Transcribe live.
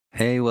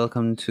Hey,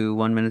 welcome to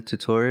 1 minute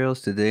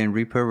tutorials. Today in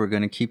Reaper, we're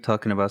going to keep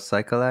talking about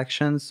cycle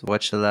actions.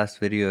 Watch the last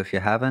video if you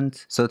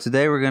haven't. So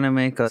today we're going to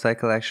make a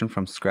cycle action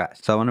from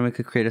scratch. So I want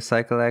to create a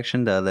cycle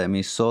action that let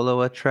me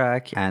solo a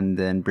track and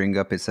then bring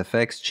up its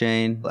effects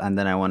chain. And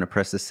then I want to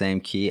press the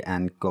same key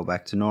and go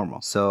back to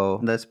normal.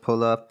 So let's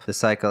pull up the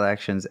cycle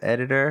actions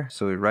editor.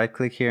 So we right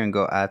click here and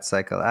go add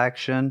cycle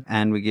action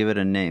and we give it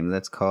a name.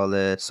 Let's call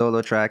it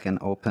solo track and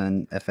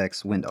open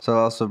FX window. So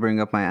I'll also bring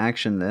up my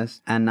action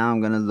list. And now I'm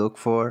going to look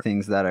for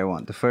things that I want.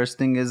 The first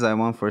thing is I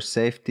want for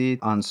safety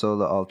on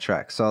solo all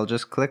tracks. So I'll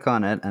just click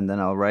on it and then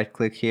I'll right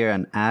click here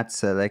and add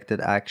selected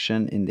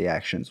action in the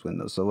actions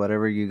window. So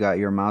whatever you got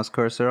your mouse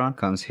cursor on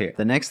comes here.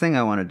 The next thing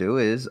I want to do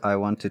is I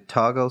want to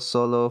toggle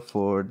solo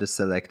for the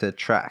selected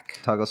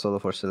track. Toggle solo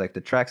for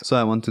selected tracks. So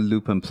I want to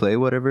loop and play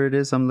whatever it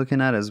is I'm looking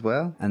at as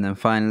well. And then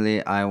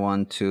finally I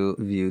want to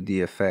view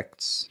the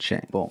effects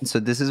chain. Boom.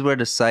 So this is where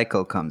the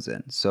cycle comes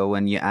in. So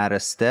when you add a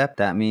step,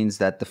 that means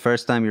that the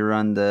first time you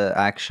run the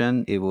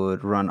action, it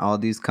would run all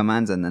these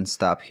commands and then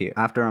stop here.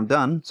 After I'm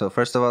done, so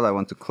first of all I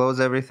want to close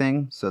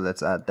everything, so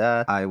let's add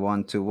that. I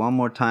want to one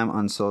more time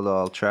unsolo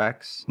all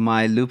tracks.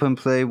 My loop and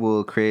play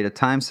will create a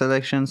time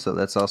selection, so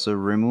let's also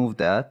remove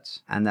that,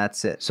 and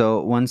that's it.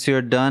 So once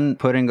you're done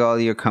putting all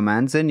your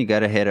commands in, you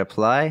gotta hit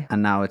apply,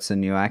 and now it's a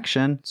new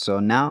action. So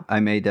now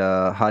I made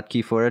a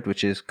hotkey for it,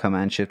 which is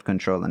Command Shift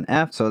Control and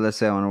F. So let's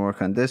say I want to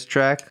work on this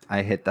track,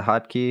 I hit the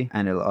hotkey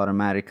and it'll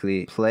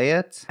automatically play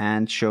it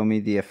and show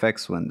me the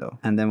effects window,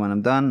 and then when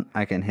I'm done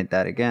I can hit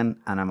that again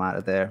and I'm out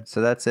of there.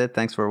 So that's it.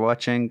 Thanks for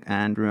watching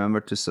and remember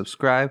to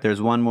subscribe.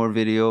 There's one more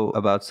video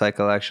about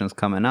cycle actions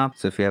coming up.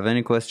 So if you have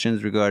any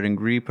questions regarding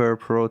Reaper,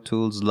 Pro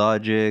Tools,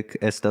 Logic,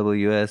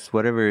 SWS,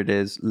 whatever it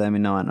is, let me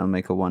know and I'll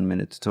make a 1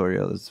 minute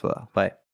tutorial as well. Bye.